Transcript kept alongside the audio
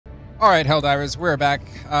Alright, Helldivers, we're back.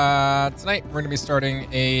 Tonight we're going to be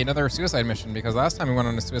starting another suicide mission because last time we went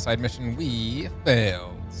on a suicide mission, we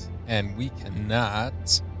failed. And we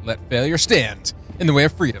cannot let failure stand in the way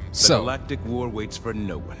of freedom. The galactic war waits for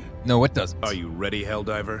no one. No, it doesn't. Are you ready,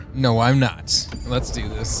 Helldiver? No, I'm not. Let's do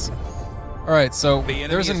this. Alright, so the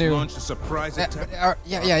there's a new... launched a surprise attack.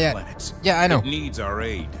 Yeah. Planets. Yeah, I know. It needs our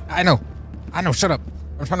aid. I know, shut up.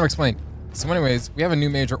 I'm trying to explain. So anyways, we have a new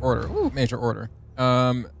major order. Ooh, major order.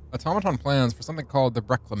 Automaton plans for something called the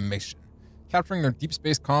Reclamation. Capturing their deep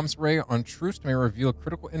space comms array on Troost may reveal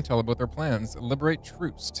critical intel about their plans. Liberate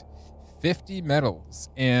Troost. 50 medals.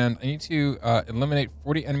 And I need to eliminate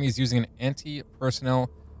 40 enemies using an anti-personnel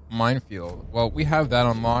minefield. Well, we have that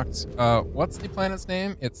unlocked. What's the planet's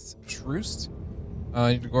name? It's Troost.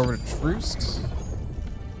 I need to go over to Troost.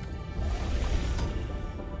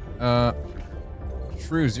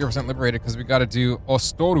 True, 0% liberated because we got to do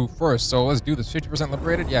Ostoru first. So let's do this. 50%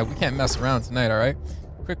 liberated. Yeah, we can't mess around tonight. All right.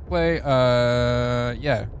 Quick play.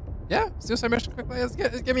 Yeah. Suicide mission. Quick play. Let's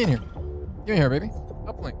get me in here. Get me in here, baby.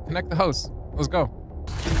 Uplink. Connect the host. Let's go. All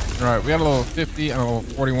right. We got a level 50 and a level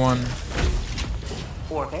 41.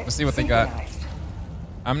 Let's see what they got.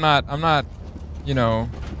 I'm not. You know.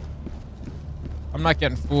 I'm not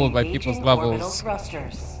getting fooled by people's levels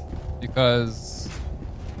because.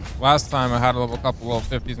 Last time I had a couple level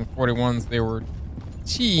 50s and 41s, they were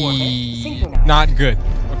not good.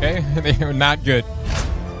 Okay, they were not good.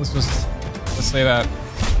 Let's say that.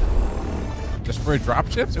 Destroy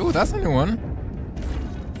dropships. Ooh, that's a new one.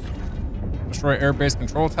 Destroy airbase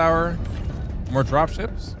control tower. More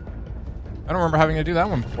dropships. I don't remember having to do that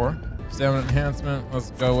one before. Stamina enhancement.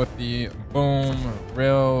 Let's go with the boom,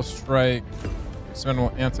 rail strike,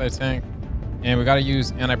 expendable anti-tank. And we gotta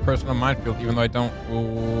use anti-personnel minefield, even though I don't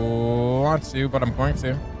want to, but I'm going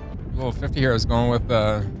to. Level 50 here is going with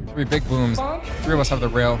 3 big booms. 3 of us have the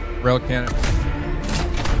rail cannon.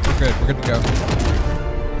 We're good to go.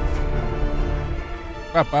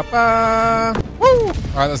 Ba-ba-ba! Woo!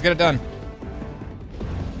 Alright, let's get it done.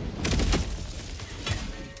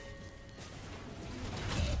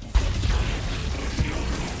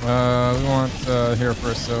 We want here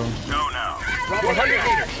first, so... Go now. 100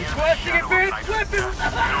 meters. Requesting advanced weapons.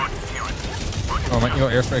 Oh, my Eagle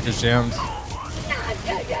airstrike is jammed.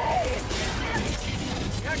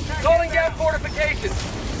 Calling down fortifications.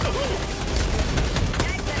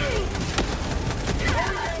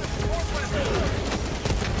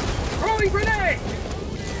 Throwing grenade.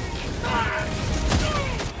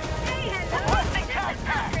 Requesting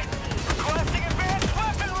advanced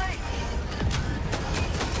weaponry.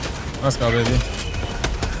 Let's go, baby.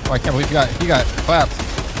 Oh, I can't believe he got clapped.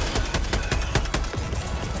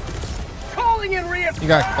 Calling in reinforcements. He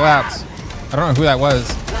got clapped. I don't know who that was.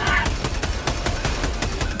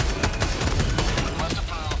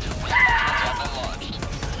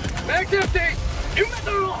 Mag's empty. New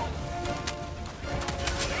missile.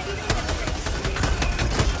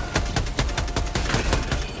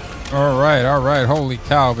 All right. Holy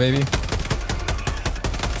cow, baby.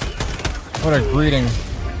 What a greeting.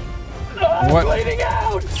 What? Bleeding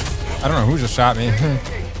out. I don't know who just shot me.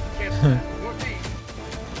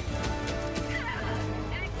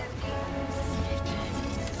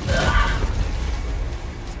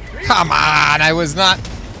 Come on, I was not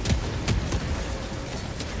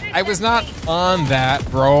on that,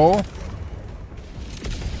 bro.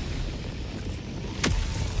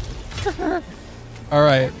 All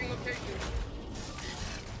right.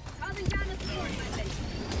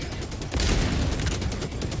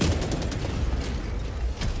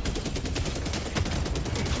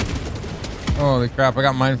 Holy crap, I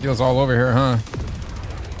got minefields all over here, huh?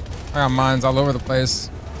 I got mines all over the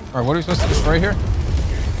place. All right, what are we supposed to destroy here?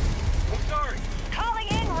 I'm sorry. Calling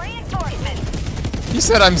in reinforcements. He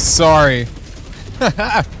said I'm sorry.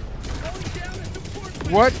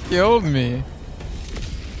 What killed me?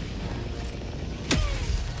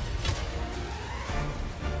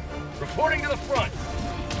 Reporting to the front.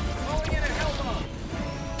 Calling in a hell bomb.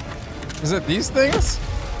 Is it these things?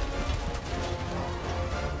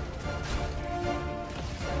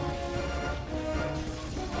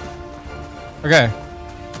 Okay.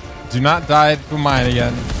 Do not die to mine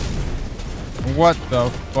again. What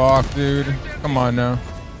the fuck, dude? Come on now.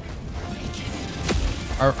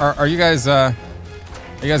 Are you guys gonna...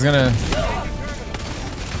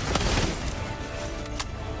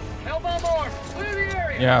 Hellbomb arm. Clear the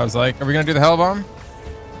area. Yeah, I was like, are we gonna do the hell bomb?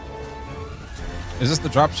 Is this the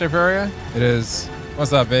dropship area? It is.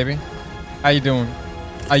 What's up, baby? How you doing?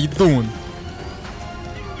 How you doing?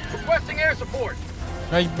 Requesting air support.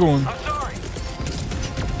 How you doing? I'm sorry.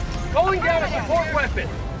 Calling down a support weapon.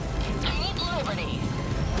 Need liberty.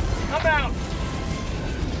 I'm them out!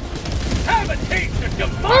 Have a taste of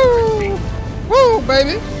democracy! Woo! Woo,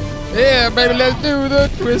 baby! Yeah, baby, let's do the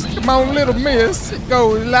twist. Come on, little miss. It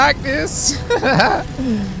goes like this.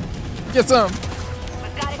 Get some.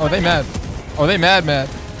 Oh, they mad. Oh, they mad.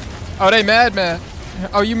 Oh, they mad.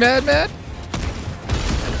 Oh, you mad?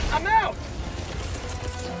 I'm out!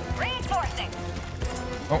 Reinforcing.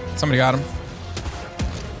 Oh, somebody got him.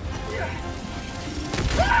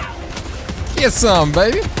 Get some,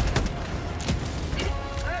 baby.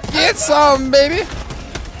 Get some, baby.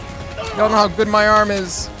 Y'all know how good my arm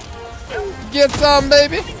is. Get some,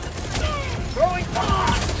 baby. Throwing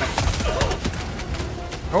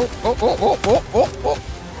Oh.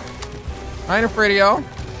 I ain't afraid of y'all.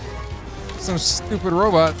 Some stupid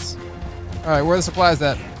robots. All right, where are the supplies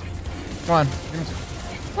at? Come on.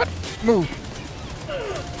 What? Move.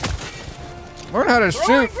 Learn how to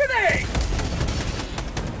throwing shoot. grenade!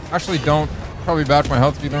 Actually, don't. Probably bad for my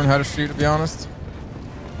health if you learn how to shoot, to be honest.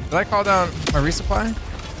 Did I call down my resupply?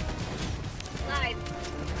 Nice.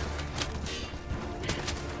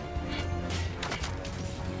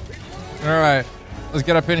 All right, let's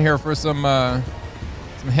get up in here for some hand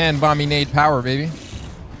bombinade power, baby.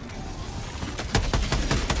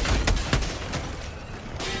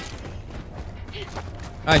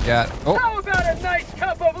 I got. Oh, How about a nice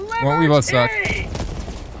cup of liver? well, we both suck.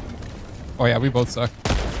 Oh yeah, we both suck.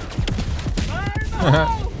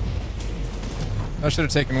 I should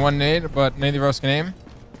have taken one nade, but neither of us can aim.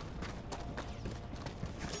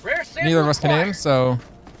 Neither of us can aim, so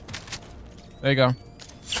there you go.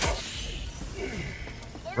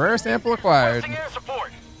 Rare sample acquired. Air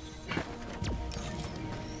support.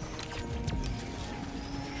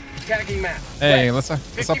 Tagging map. Hey, West, let's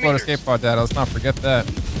 50 upload meters. escape pod data. Let's not forget that.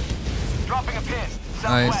 Dropping a pin. Nice.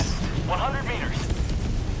 Southwest. 100 meters.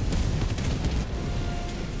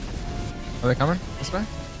 Are they coming this way?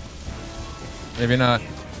 Maybe not.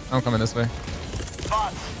 I'm coming this way.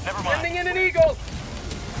 Bots. Never mind. Sending in an eagle.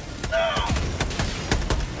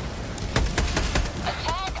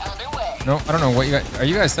 No, I don't know what you guys. Are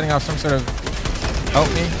you guys setting off some sort of help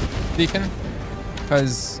me beacon?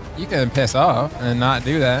 Because you can piss off and not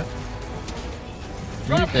do that.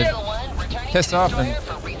 You could piss off and.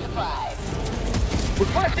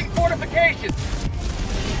 Requesting fortifications.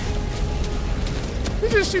 You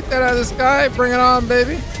just shoot that out of the sky. Bring it on,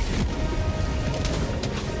 baby.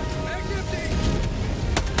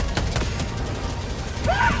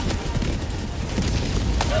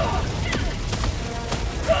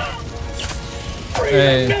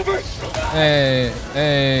 Hey,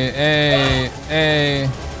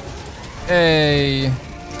 hey.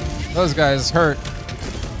 Those guys hurt.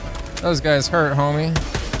 Those guys hurt, homie.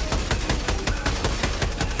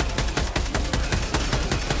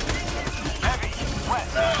 Heavy.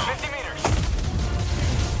 West. 50 meters.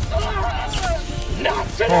 Not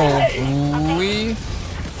today. Holy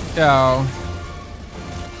cow.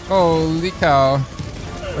 Holy cow.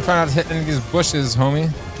 We're trying not to hit any of these bushes, homie.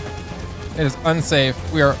 It is unsafe.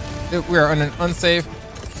 We are in an unsafe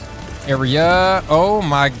area. Oh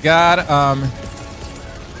my god.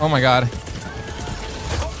 Oh my god.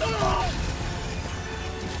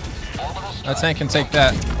 That tank can take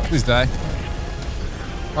that. Please die.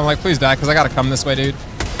 I'm like, please die, because I gotta come this way, dude.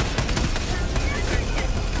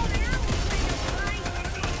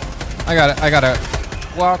 I gotta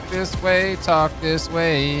walk this way, talk this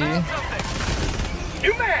way.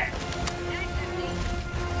 New man.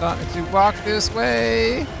 To walk this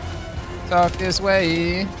way, talk this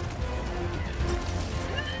way.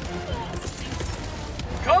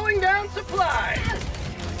 Calling down supplies.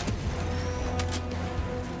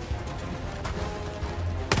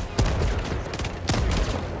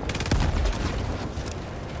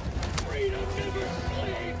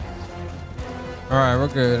 All right, we're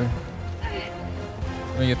good.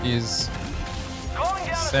 Let me get these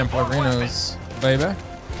samplerinos, baby.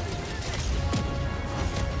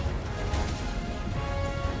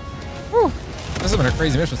 Whew. This has been a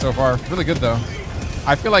crazy mission so far. Really good though.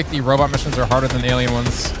 I feel like the robot missions are harder than the alien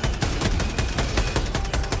ones.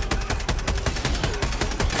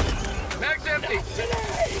 Mag's empty.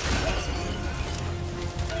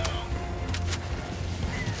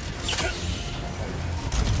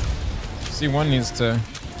 C1 needs to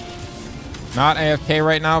not AFK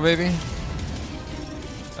right now, baby.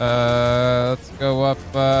 Let's go up.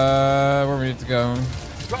 Where we need to go?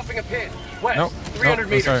 Dropping a pin. West. Nope. 300 nope,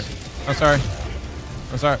 meters. I'm sorry.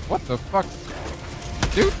 What the fuck?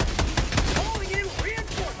 Dude. Calling in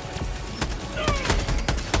reinforcements.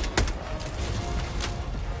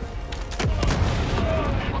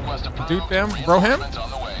 Dude fam, broham?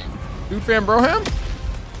 Dude fam, broham?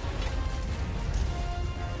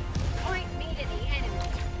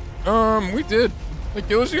 We did. It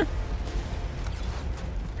kills you.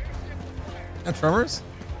 And tremors?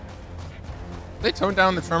 They toned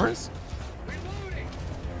down the tremors?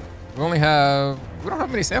 We don't have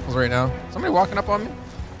many samples right now. Somebody walking up on me?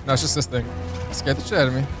 No, it's just this thing. It scared the shit out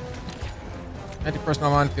of me.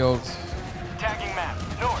 Anti-personnel minefields. Tagging map.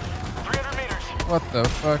 North. 300 meters. What the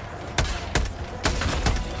fuck?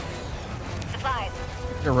 Supplies.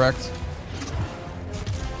 You're wrecked.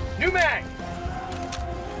 New mag.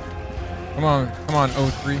 Come on,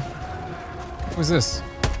 O3. Who's this?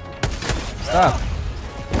 Stop.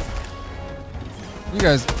 You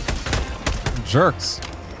guys, jerks.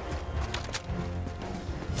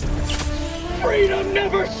 Freedom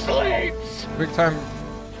never sleeps. Big time,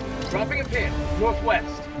 Dropping a pin. Northwest.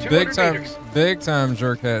 200 meters. big time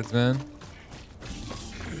jerkheads, man.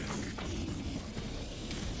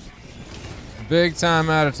 Big time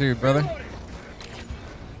attitude, brother.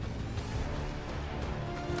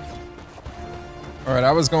 All right,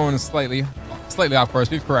 I was going slightly off course.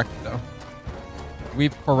 We've corrected though.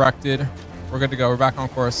 We've corrected. We're good to go. We're back on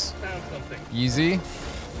course. Found something. Easy.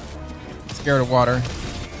 Scared of water.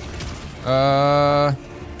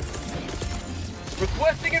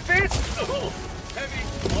 Requesting advance. Heavy.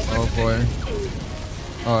 Oh boy.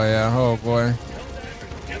 Oh yeah. Oh boy.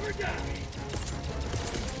 Never die.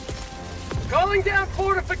 Calling down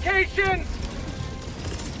fortifications.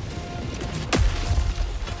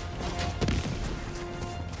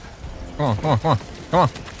 Come on. Come on. Come on. Come on.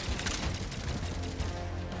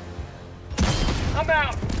 I'm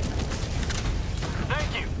out.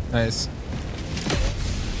 Thank you. Nice.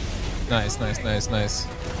 Nice. Nice. Nice. Nice.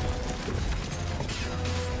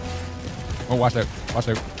 Oh, watch out. Watch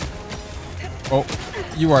out. Oh,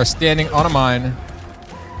 you are standing on a mine.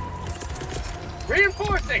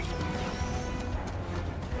 Reinforcing.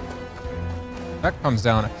 That comes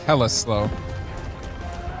down hella slow.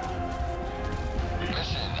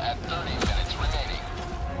 Mission at 30 minutes remaining.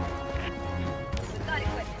 We've got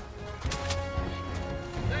equipment.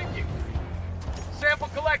 Thank you. Sample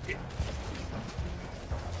collected.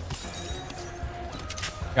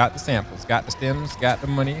 Got the samples, got the stems, got the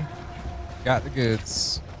money, got the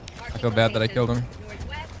goods. I feel bad that I killed him.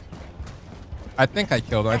 Northwest. I think I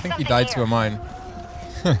killed him. I think he died to a mine.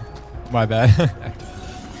 My bad.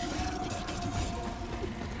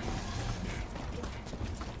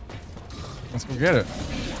 Let's go get it.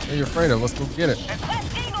 What are you afraid of? Let's go get it.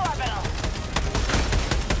 Requesting orbital.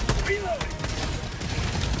 Reloading.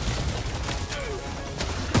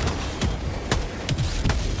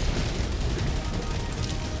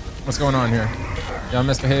 What's going on here? Y'all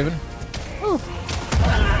misbehaving? Woo.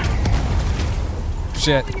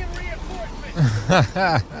 Shit. Calling in reinforcements.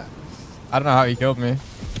 I don't know how he killed me.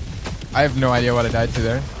 I have no idea what I died to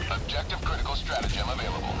there. Objective critical stratagem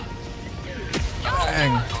available.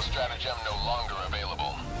 Dang. Critical stratagem no longer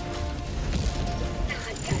available.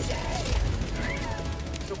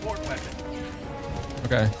 Support weapon.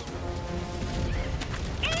 Okay.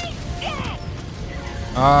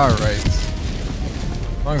 All right.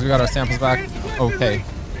 As long as we got our samples back, okay.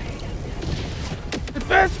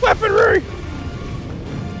 Advanced weaponry!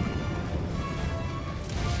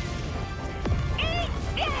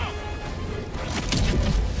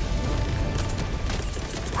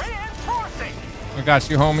 Reinforcing. I got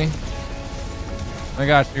you, homie. I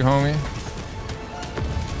got you, homie.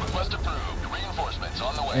 Request approved. Reinforcements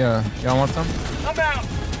on the way. Yeah, y'all want some? I'm out.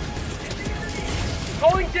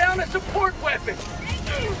 Calling down a support weapon.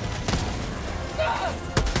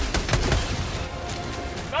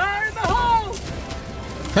 Fire in the hole.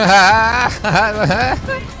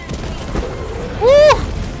 Woo!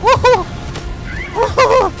 Woo!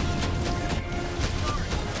 Woo!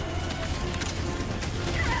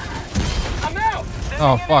 I'm out.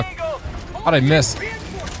 Oh, fuck. How'd I miss?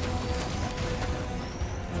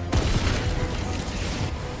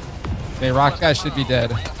 They rock guys should be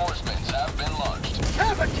dead. Reinforcements have been launched.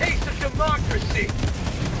 Have a taste of democracy.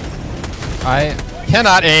 I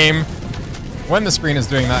cannot aim when the screen is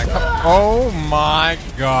doing that. Oh my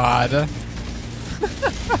god.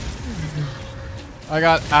 I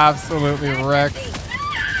got absolutely wrecked.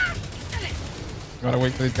 Gotta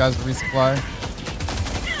wait for these guys to resupply.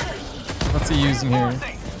 What's he using here?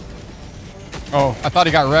 Oh, I thought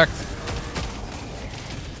he got wrecked.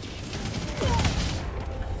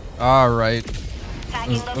 Alright.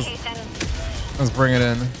 Tagging Let's- location. Let's bring it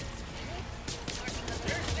in.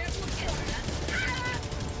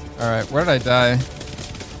 Alright, where did I die?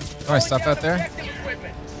 Is my stuff out there?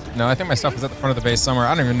 No, I think my stuff is at the front of the base somewhere.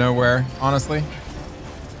 I don't even know where, honestly.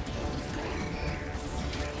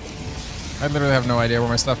 I literally have no idea where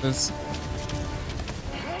my stuff is.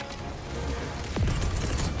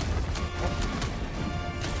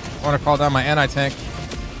 I want to call down my anti-tank.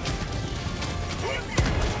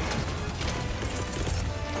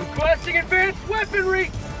 Requesting advanced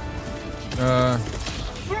weaponry.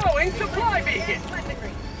 Throwing supply beacon.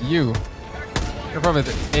 Weaponry. You. You're probably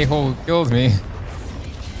the a-hole who killed me.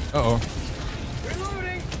 Uh-oh.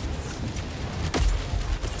 Reloading.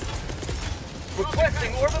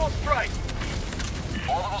 Requesting orbital strike.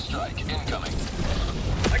 Orbital strike incoming.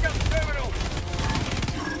 I got the terminal.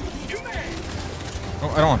 You man. Oh,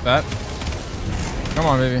 I don't want that. Come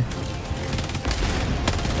on, baby.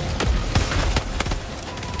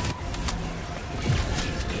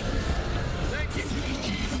 Thank you.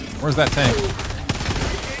 Where's that tank? Engage the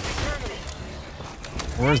terminal.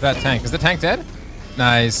 Where's that tank? Is the tank dead?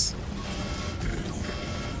 Nice.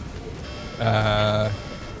 That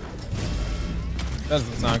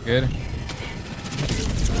doesn't sound good.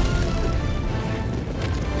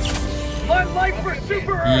 My life for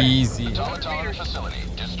Super Earth. Easy. Automaton facility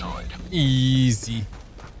destroyed. Easy.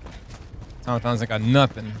 Automatons ain't got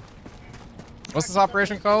nothing. What's this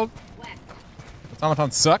operation called? West.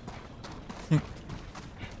 Automatons suck?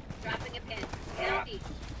 Dropping a pin. Southeast.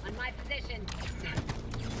 On my position.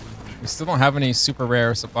 We still don't have any super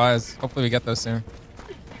rare supplies. Hopefully we get those soon.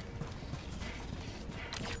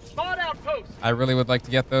 Spot outpost. I really would like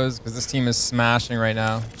to get those because this team is smashing right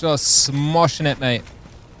now. Just smushing at night.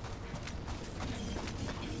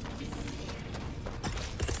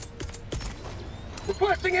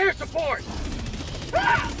 Requesting air support.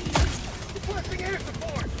 Ah! Requesting air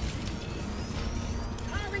support.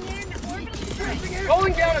 Calling in orbital strike.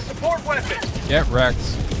 Calling down a support weapon. Get wrecked.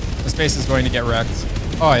 This base is going to get wrecked.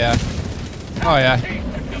 Oh yeah. Oh yeah.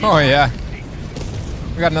 Oh yeah.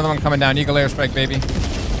 We got another one coming down. Eagle airstrike, baby.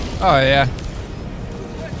 Oh yeah.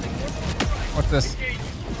 What's this?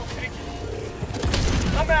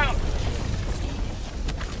 I'm out.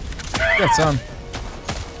 Get some.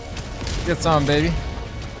 Get some, baby.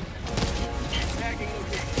 Tagging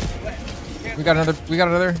location. West. We got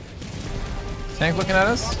another tank looking at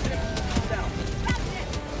us.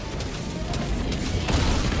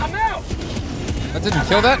 I'm out. That didn't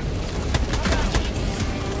kill that?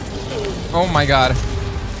 Oh my god.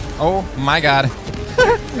 Oh my god.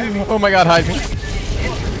 Oh my god, hide me.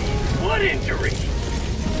 What injury?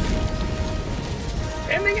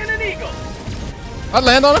 Ending in an eagle. I'd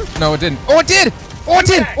land on him? No, it didn't. Oh, it did! Oh, it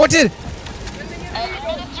did! Oh, it did! Ending in an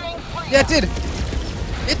eagle. Yeah, it did.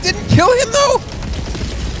 It didn't kill him, though!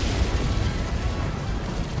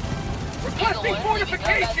 Requesting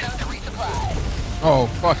fortification. Oh,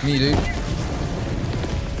 fuck me, dude.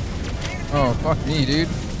 Oh, fuck me, dude.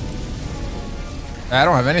 I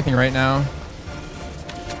don't have anything right now.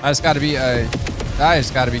 I just gotta be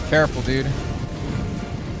careful, dude.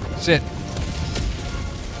 Shit.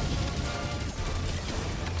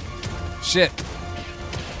 Shit.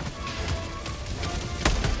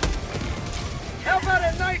 How about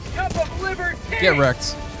a nice cup of liver tea? Get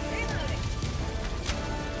wrecked.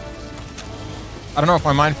 I don't know if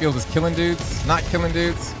my minefield is killing dudes, not killing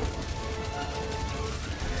dudes.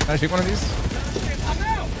 Can I shoot one of these? I'm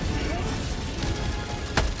out.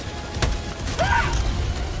 Ah!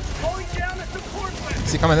 Calling down a support weapon.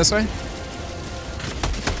 Is he coming this way?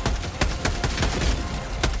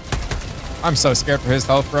 I'm so scared for his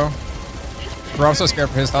health, bro. Bro, I'm so scared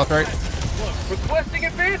for his health, right? Requesting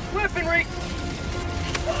advanced weaponry.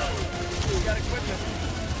 We got equipment.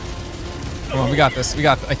 Come on, we got this. We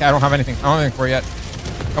got. I don't have anything. I don't have anything for it yet.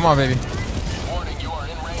 Come on, baby. Warning, you are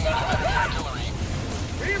in range of enemy artillery.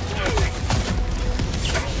 Reinforcing.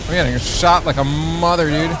 I'm getting shot like a mother,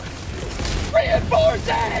 dude.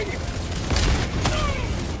 Reinforcing.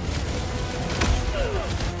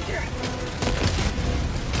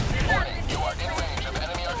 Warning, you are in range of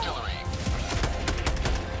enemy artillery.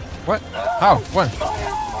 What? How? When?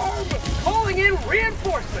 Calling in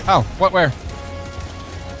reinforcement. How? What? Where?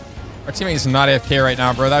 Our teammate is not AFK right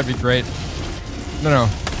now, bro. That'd be great. No.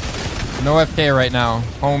 No FK right now.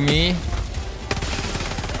 Homie.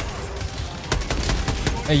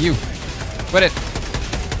 Hey, you. Quit it.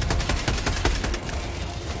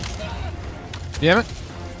 Damn it.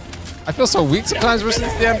 I feel so weak sometimes versus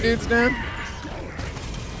these damn dudes, man.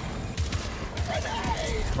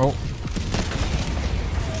 Oh.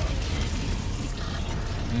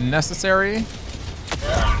 Necessary.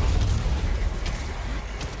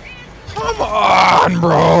 Come on,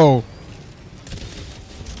 bro.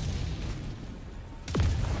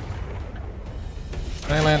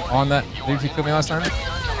 Can I land on that? Did you kill me last time?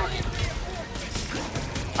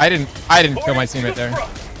 I didn't kill my teammate there.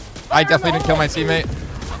 I definitely didn't kill my teammate.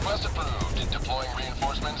 Request approved. Deploying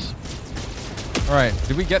reinforcements. All right.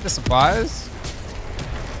 Did we get the supplies?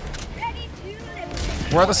 Ready to live.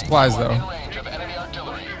 Where are the supplies, though? In range of enemy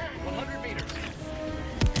artillery. 100 meters.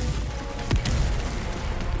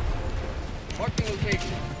 Marking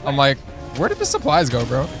location. I'm like, where did the supplies go,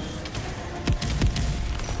 bro?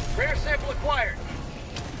 Rare sample acquired.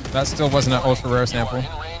 That still wasn't an ultra rare You are sample. in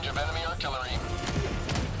range of enemy artillery.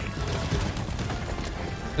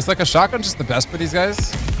 Is like a shotgun just the best for these guys?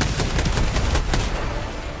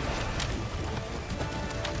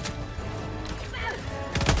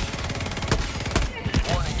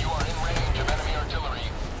 Warning, you are in range of enemy artillery.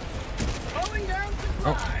 Rolling down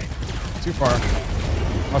Oh, supply. too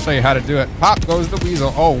far. I'll show you how to do it. Pop goes the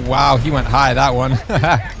weasel. Oh wow, he went high that one.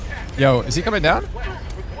 Yo, is he coming down?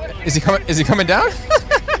 Is he coming? Is he coming down?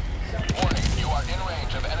 Warning, you are in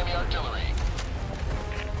range of enemy artillery.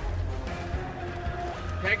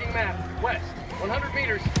 Tagging map. West. 100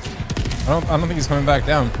 meters. I don't think he's coming back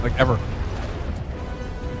down, like ever.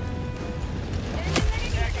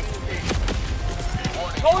 Tagging location.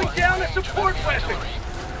 Warning, Calling you are in down a range of support enemy weapon.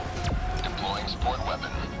 artillery. Deploying support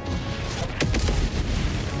weapon.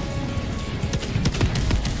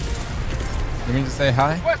 You mean to say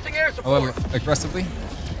hi? Requesting air A support. little aggressively?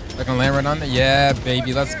 Like I can land right on there? Yeah,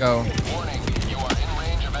 baby, let's go. Warning, you are in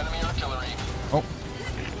range of enemy artillery. Oh,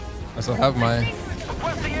 I still have my.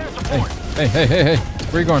 Requesting air Hey, support. hey!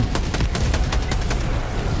 Where you going?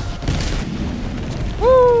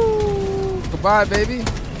 Woo! Goodbye, baby.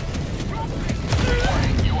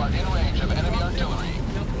 Warning, you are in range of enemy artillery.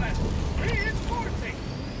 Southwest. Reinforcing.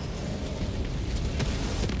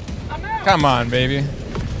 I'm out. Come on, baby.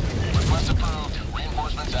 Request approved.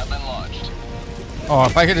 Reinforcements have been launched. Oh,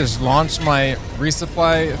 if I could just launch my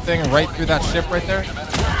resupply thing right through that ship right there. Range of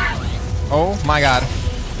enemy artillery. Oh my god.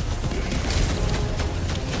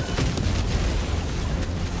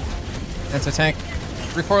 Anti-tank.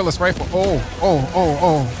 Recoilless rifle. Oh.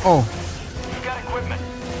 You got equipment.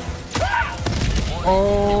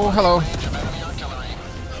 Oh, hello. Range of enemy artillery.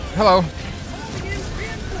 Hello.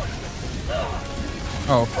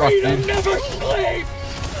 Oh, fuck, dude. Never sleep.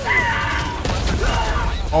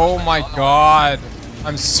 Oh my god.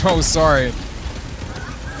 I'm so sorry.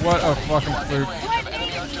 What a fucking fluke. What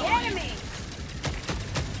is the enemy?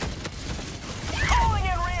 Calling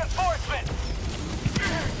in reinforcement.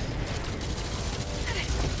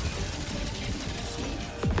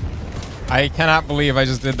 I cannot believe I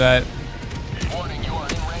just did that. Warning, you are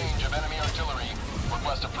in range of enemy artillery.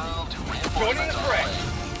 Request approved. Joining Reinforcements the on threat. the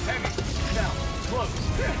way. Heavy. South. Close.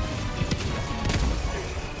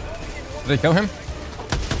 Did they kill him?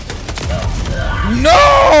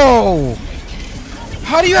 No!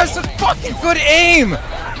 How do you have such fucking good aim?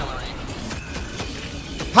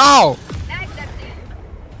 How? Mag's empty.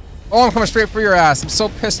 Oh, I'm coming straight for your ass. I'm so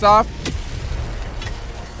pissed off.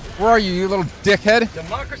 Where are you, you little dickhead?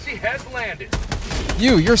 Democracy has landed.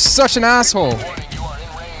 You're such an asshole. Warning, you are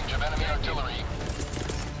in range of enemy artillery.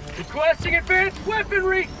 Requesting advanced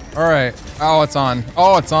weaponry. Alright. Oh, it's on.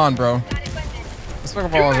 Oh, it's on, bro. Got equipment. Let's look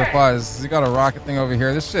up all his replies. He got a rocket thing over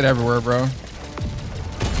here. There's shit everywhere, bro.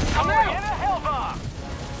 I'm out. In a hell bomb.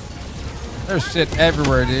 There's shit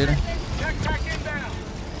everywhere, dude. Backpack inbound.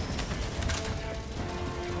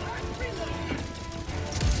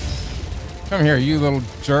 Come here, you little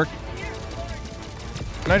jerk.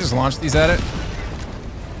 Can I just launch these at it?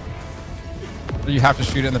 Or you have to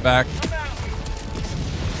shoot it in the back? I'm out.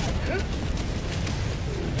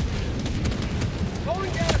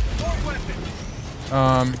 Calling down a support weapon.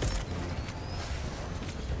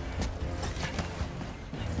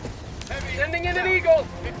 Heavy. Sending in an eagle.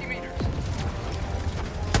 50 meters.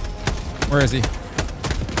 Where is he?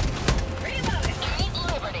 Reloading.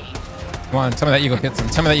 Keep liberty. Come on, tell me that eagle hits him.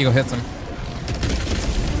 Tell me that eagle hits him.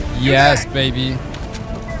 Yes, baby.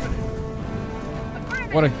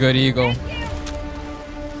 What a good eagle.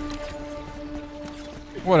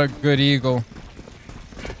 What a good eagle.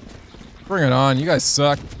 Bring it on. You guys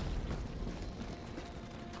suck.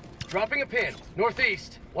 Dropping a pin.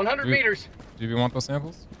 Northeast. 100 Dude. meters. Do you want those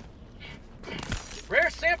samples? Rare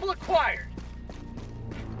sample acquired.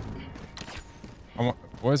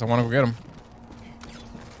 Boys, I want to go get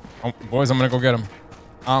them. Boys, I'm gonna go get them.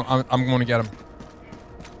 I'm going to get them.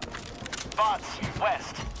 Bots.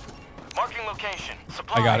 West. Marking location.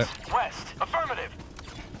 Supplies. I got it. West. Affirmative.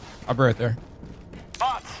 I'll be right there.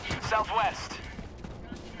 Bots. Southwest.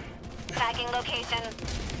 Tagging location.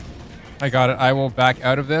 I got it. I will back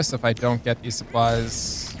out of this if I don't get these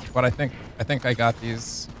supplies. But I think I got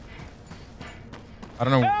these. I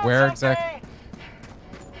don't know where exactly.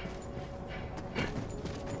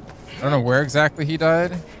 I don't know where exactly he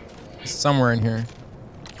died. It's somewhere in here.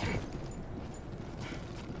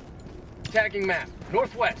 Tagging map.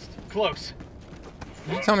 Northwest. Close.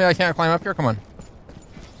 Did you tell me I can't climb up here? Come on.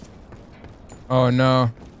 Oh no.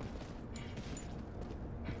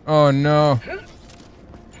 Oh no.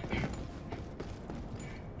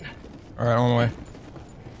 Alright, on the way.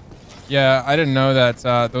 Yeah, I didn't know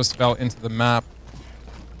that those fell into the map.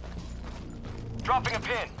 Dropping a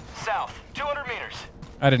pin. South. 200 meters.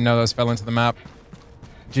 I didn't know those fell into the map.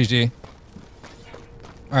 GG.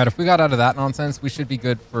 Alright, if we got out of that nonsense, we should be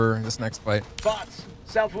good for this next fight. Bots.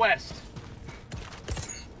 Southwest.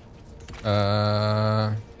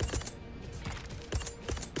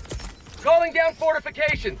 Calling down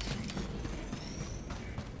fortifications.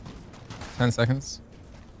 10 seconds.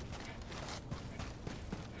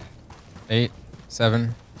 8,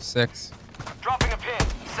 7, 6. Dropping a pin.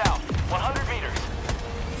 South. 100 meters.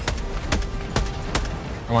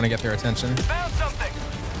 I want to get their attention. Found something.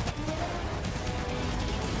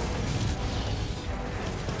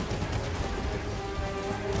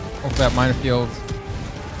 Hopefully that minefield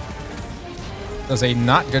does a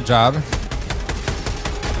not good job.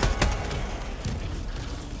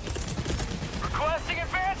 Requesting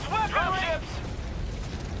advanced weapon dropships.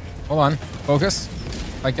 Hold on. Focus.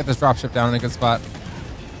 If I get this dropship down in a good spot.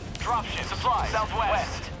 Dropship supply.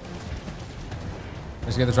 Southwest.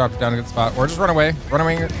 Just get the dropship down in a good spot. Or just run away.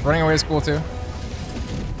 Running away is cool too. As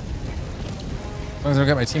long as I don't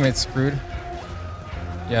get my teammates screwed.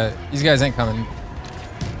 Yeah, these guys ain't coming.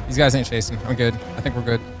 These guys ain't chasing. I'm good. I think we're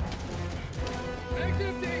good. Bag's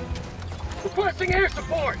empty. Requesting air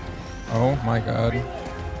support. Oh my god.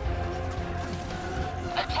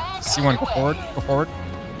 C1, go forward. Go forward.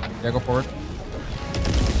 Yeah, go forward.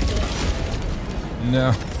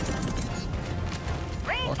 No.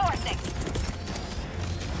 Reinforcing.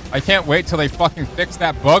 I can't wait till they fucking fix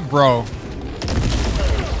that bug, bro.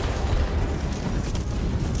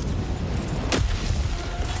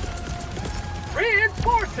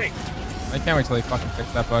 Reinforcing. I can't wait till they fucking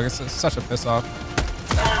fix that bug. It's such a piss off.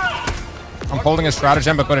 I'm holding a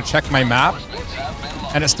stratagem but go to check my map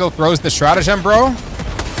and it still throws the stratagem, bro.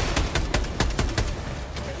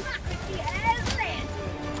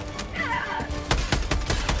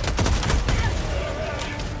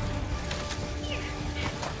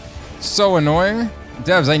 So annoying.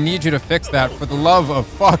 Devs, I need you to fix that for the love of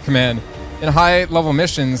fuck, man. In high level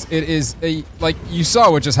missions, it is a, like, you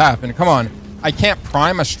saw what just happened. Come on. I can't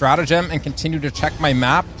prime a stratagem and continue to check my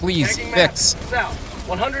map. Please Tagging fix. map. South.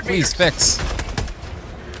 100 Please meters.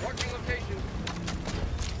 fix. Marking location.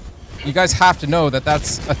 You guys have to know that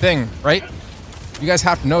that's a thing, right? You guys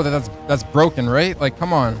have to know that that's broken, right? Like,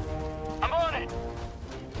 come on. I'm on it.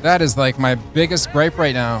 That is like my biggest gripe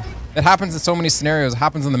right now. It happens in so many scenarios. It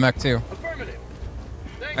happens in the mech too. Affirmative.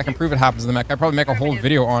 Thank I can you. prove it happens in the mech. I'd probably make a whole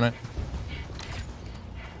video on it.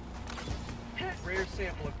 Rare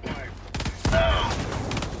sample acquired.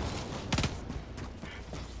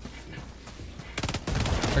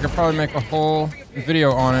 I could probably make a whole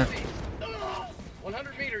video on it.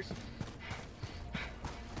 100 meters.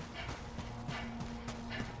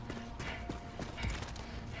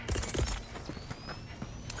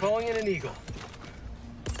 Calling in an eagle.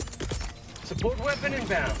 Support weapon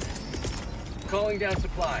inbound. Calling down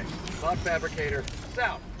supplies. Bot fabricator.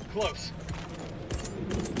 South. Close.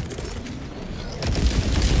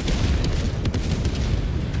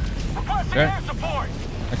 Requesting Okay. air support.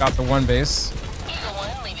 I got the one base. Eagle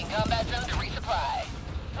 1 leaving combat zone to resupply.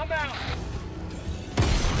 I'm out.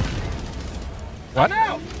 What? I'm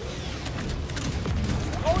out.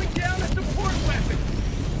 Calling down a support weapon.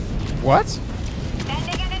 What?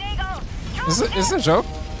 Sending in an eagle. Is this a joke?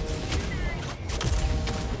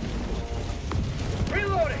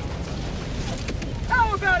 Reloading.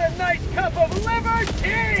 How about a nice cup of liver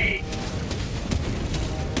tea?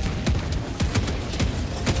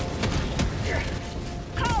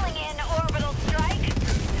 Calling in orbital strike.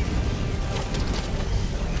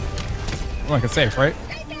 Well, I can safe, right?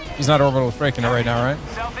 He's not orbital striking it right now, right?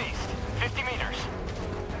 Southeast, 50 meters.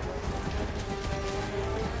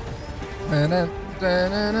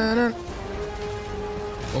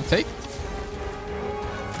 We'll take.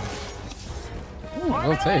 Ooh,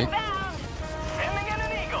 we'll take. Inbound. Sending in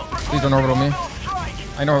an eagle. Please don't orbital me. Strike.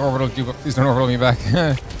 I know what orbital do, but please don't orbital me back.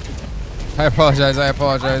 I apologize. I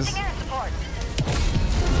apologize. Requesting air support.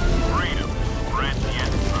 Freedom. Red yet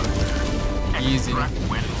further. Easy. When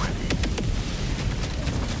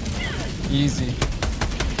ready. Easy.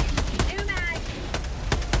 Two mags.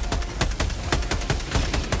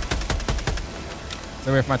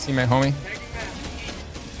 Stay away from my teammate, homie.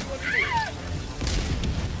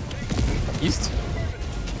 East?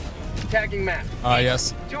 Tagging map.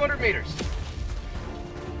 Yes. 200 meters.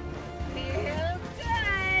 Feels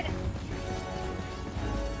good.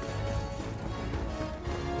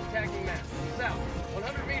 Tagging map. South,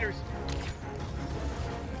 100 meters.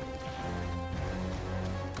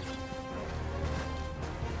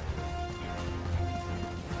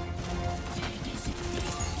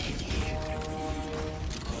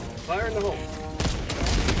 Fire in the hole.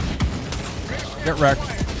 Get wrecked.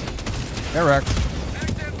 Get wrecked.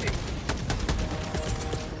 Mag's empty.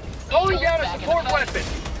 Calling down a support weapon.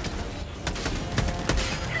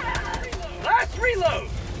 Last reload.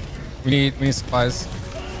 We need supplies.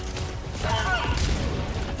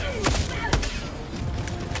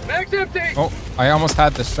 Mag's empty. Oh, I almost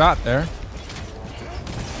had the shot there.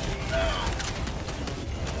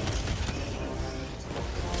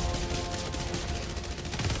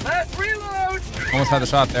 Last reload. Almost had the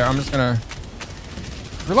shot there. I'm just gonna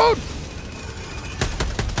reload.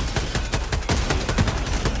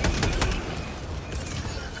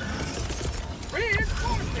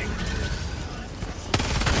 Reinforcing.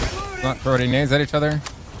 Not throw grenades at each other.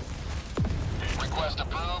 Request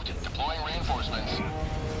approved. Deploying reinforcements.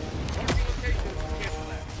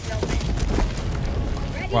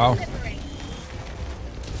 Ready Wow. to liberate.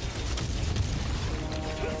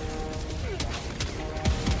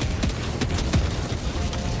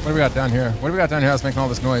 What do we got down here? What do we got down here that's making all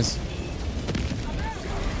this noise?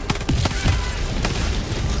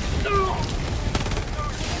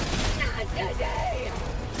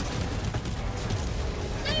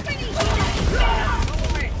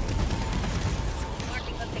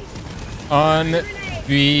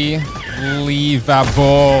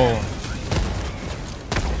 Unbelievable.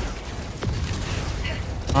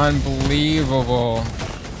 Unbelievable.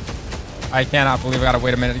 I cannot believe I gotta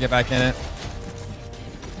wait a minute to get back in it.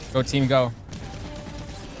 Go team go.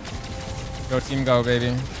 Go team go,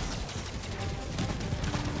 baby.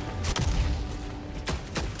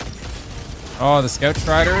 Oh, the Scout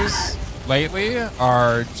Striders lately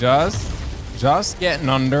are just getting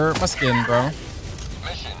under my skin, bro.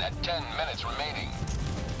 Mission at 10 minutes remaining.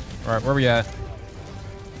 All right, where we at?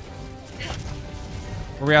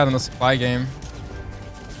 Where we at in the supply game?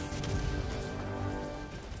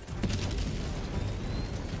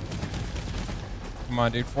 Come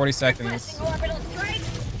on, dude. 40 seconds. Orbital strike.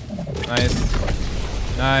 Nice.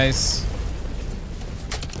 Nice.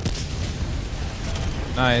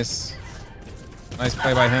 Nice. Nice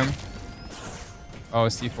play by him. Oh,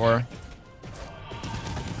 C4.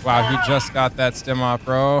 Wow, he just got that stim off,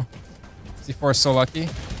 bro. C4 is so lucky.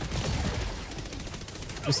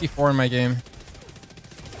 There's C4 in my game.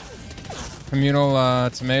 Communal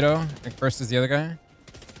tomato. And first is the other guy.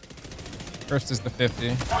 First is the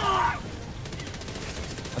 50.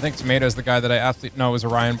 I think Tomato is the guy that I absolutely... No, it was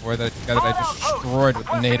Orion Boy, the guy that I just destroyed with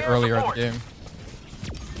the nade earlier in the game.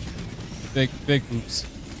 Big oops.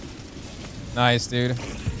 Nice, dude.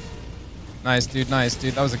 Nice, dude. Nice,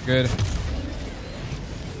 dude. That was a good...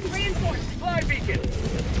 Reinforced supply beacon.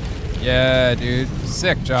 Yeah, dude.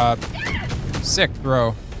 Sick job. Sick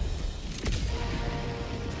throw.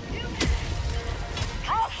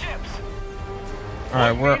 Drop ships.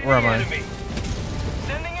 Alright, where am I? Enemy.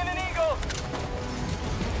 Sending in an eagle.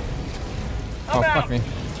 Oh, I'm fuck out. me.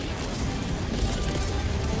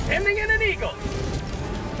 Sending in an eagle.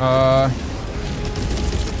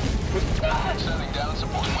 Sending down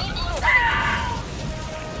support weapons.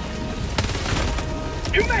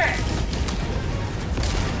 New mag.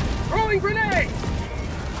 Throwing grenade.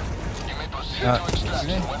 You may proceed to excuse extraction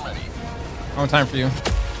me? when ready. No time for you.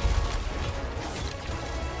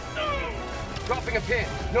 Dropping a pin.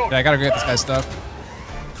 North. Yeah, I gotta go get this guy's stuff.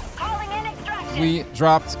 Calling in extraction. We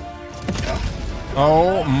dropped...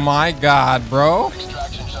 Oh my god, bro.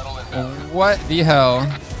 Extraction shuttle inbound. What the hell?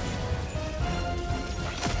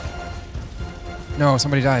 No,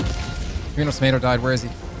 somebody died. Communal Tomato died. Where is he?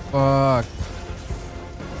 Fuck.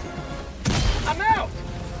 I'm out.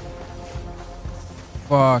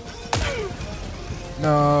 Fuck.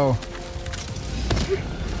 No.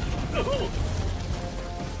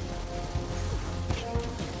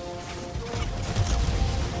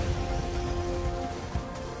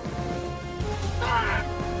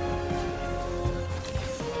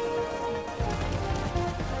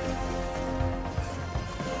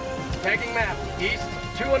 Tagging map. East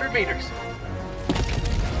 200 meters.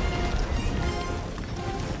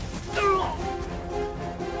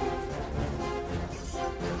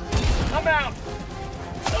 I'm out.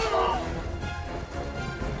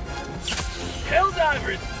 Hell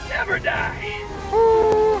divers never die.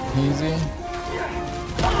 Easy.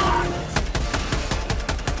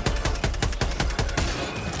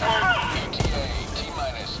 ETA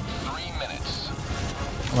T-minus 3 minutes.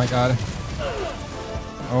 Oh my god.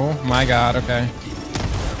 Oh my god, okay.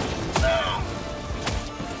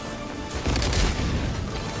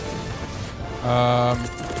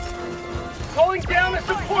 Calling down a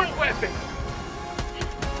support weapon.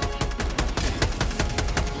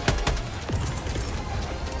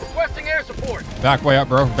 Requesting air support. Back way up,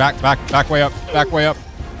 bro. Back way up. Back way up.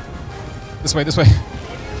 This way, this way. Keep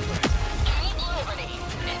liberty.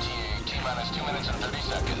 ETA T-minus 2 minutes and 30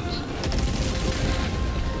 seconds.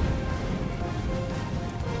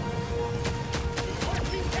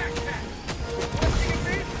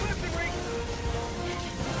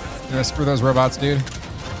 Yeah, screw those robots, dude.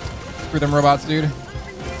 Screw them robots, dude.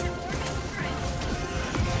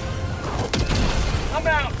 I'm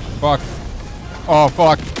out. Fuck. Oh,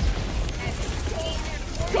 fuck.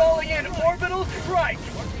 Calling in orbital strike.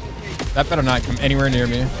 That better not come anywhere near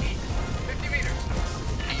me. 50 meters.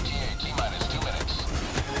 ETA T-minus 2 minutes.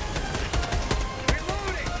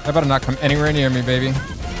 Reloading. That better not come anywhere near me, baby.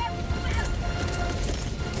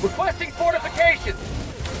 Requesting fortifications.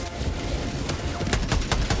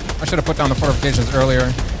 I should have put down the fortifications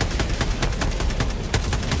earlier.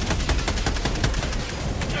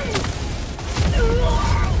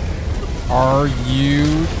 Are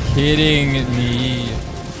you kidding me?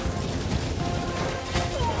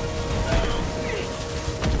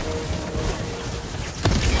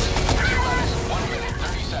 T-minus 1 minute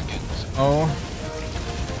 30 seconds. Oh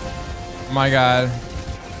my god.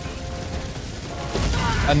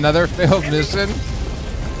 Another failed mission?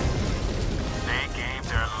 They gave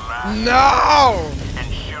their last No!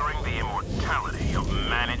 ensuring the immortality of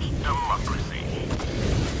managed democracy.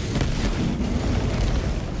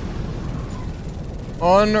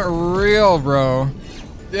 Unreal, bro.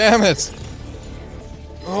 Damn it.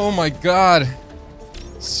 Oh my god.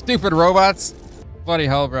 Stupid robots. Bloody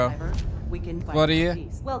hell, bro. We can fight Bloody for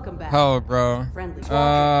peace. Welcome back. hell, bro. Friendly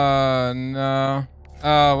No.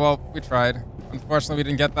 Well, we tried. Unfortunately, we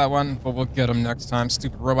didn't get that one, but we'll get them next time.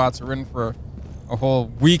 Stupid robots are in for a whole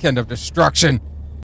weekend of destruction.